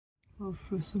Or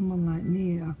for someone like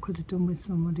me, I could have done with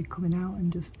somebody coming out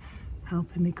and just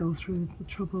helping me go through the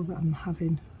trouble that I'm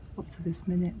having up to this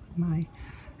minute with my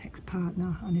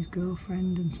ex-partner and his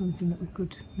girlfriend, and something that we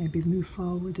could maybe move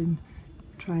forward and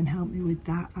try and help me with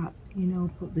that, you know.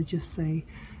 But they just say,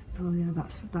 oh yeah,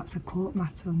 that's a court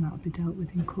matter and that'll be dealt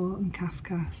with in court and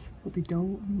Cafcass. But they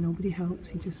don't. Nobody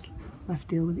helps. You just left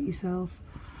deal with it yourself.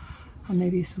 And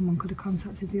maybe if someone could have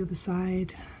contacted the other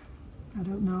side, I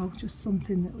don't know, just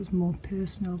something that was more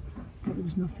personal. But there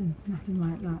was nothing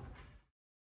like that.